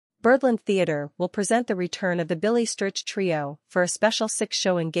Birdland Theater will present the return of the Billy Stritch Trio for a special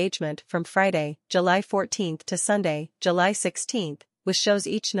 6-show engagement from Friday, July 14th to Sunday, July 16th, with shows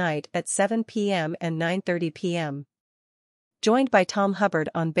each night at 7 p.m. and 9:30 p.m. Joined by Tom Hubbard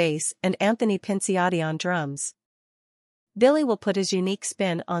on bass and Anthony Pinciotti on drums. Billy will put his unique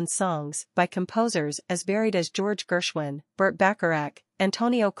spin on songs by composers as varied as George Gershwin, Burt Bacharach,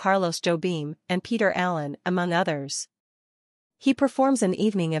 Antonio Carlos Jobim, and Peter Allen, among others. He performs an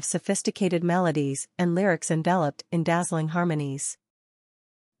evening of sophisticated melodies and lyrics enveloped in dazzling harmonies.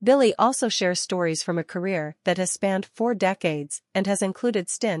 Billy also shares stories from a career that has spanned 4 decades and has included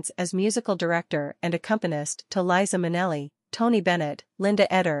stints as musical director and accompanist to Liza Minnelli, Tony Bennett,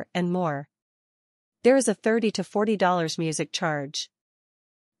 Linda Eder, and more. There is a $30 to $40 music charge.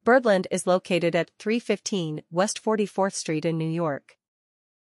 Birdland is located at 315 West 44th Street in New York.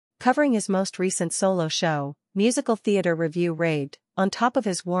 Covering his most recent solo show, Musical Theater Review raved, on top of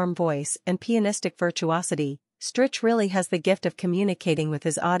his warm voice and pianistic virtuosity, Stritch really has the gift of communicating with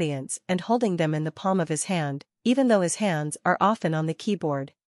his audience and holding them in the palm of his hand, even though his hands are often on the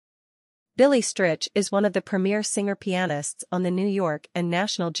keyboard. Billy Stritch is one of the premier singer-pianists on the New York and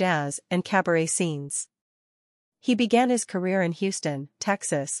national jazz and cabaret scenes. He began his career in Houston,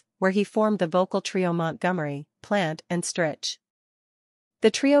 Texas, where he formed the vocal trio Montgomery, Plant and Stritch.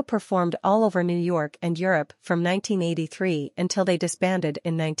 The trio performed all over New York and Europe from 1983 until they disbanded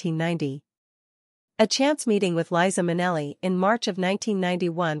in 1990. A chance meeting with Liza Minnelli in March of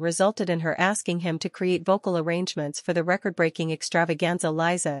 1991 resulted in her asking him to create vocal arrangements for the record-breaking extravaganza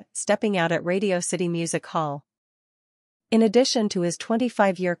Liza, Stepping Out at Radio City Music Hall. In addition to his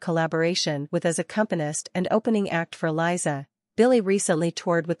 25-year collaboration with as accompanist and opening act for Liza, Billy recently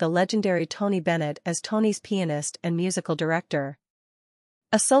toured with the legendary Tony Bennett as Tony's pianist and musical director.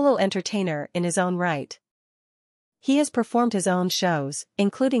 A solo entertainer in his own right. He has performed his own shows,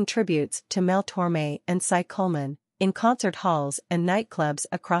 including tributes to Mel Torme and Cy Coleman, in concert halls and nightclubs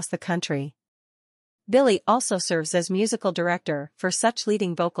across the country. Billy also serves as musical director for such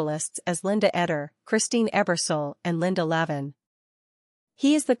leading vocalists as Linda Eder, Christine Ebersole, and Linda Lavin.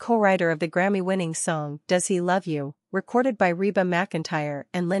 He is the co-writer of the Grammy-winning song Does He Love You, recorded by Reba McEntire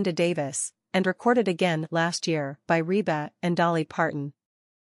and Linda Davis, and recorded again last year by Reba and Dolly Parton.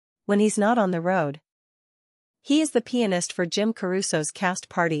 When he's not on the road, he is the pianist for Jim Caruso's Cast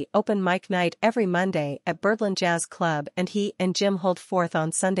Party open mic night every Monday at Birdland Jazz Club, and he and Jim hold forth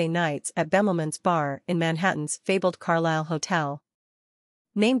on Sunday nights at Bemelman's Bar in Manhattan's fabled Carlyle Hotel.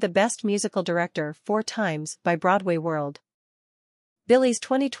 Named the Best Musical Director 4 times by Broadway World. Billy's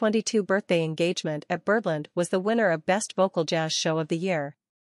 2022 birthday engagement at Birdland was the winner of Best Vocal Jazz Show of the Year.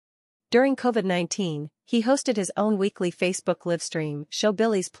 During COVID-19, he hosted his own weekly Facebook livestream show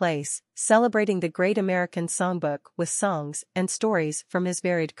Billy's Place, celebrating the Great American Songbook with songs and stories from his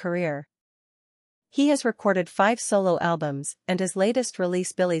varied career. He has recorded 5 solo albums, and his latest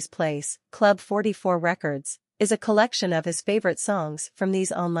release, Billy's Place, Club 44 Records, is a collection of his favorite songs from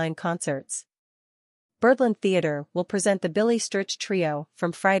these online concerts. Birdland Theater will present the Billy Stritch Trio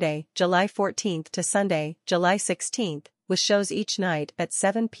from Friday, July 14th to Sunday, July 16th, with shows each night at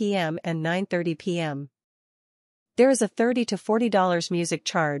 7 p.m. and 9:30 p.m. There is a $30 to $40 music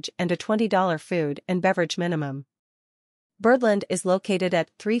charge and a $20 food and beverage minimum. Birdland is located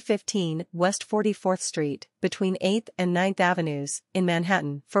at 315 West 44th Street, between 8th and 9th Avenues, in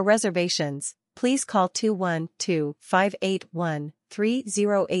Manhattan. For reservations, please call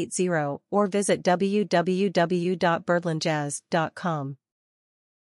 212-581-3080 or visit www.birdlandjazz.com.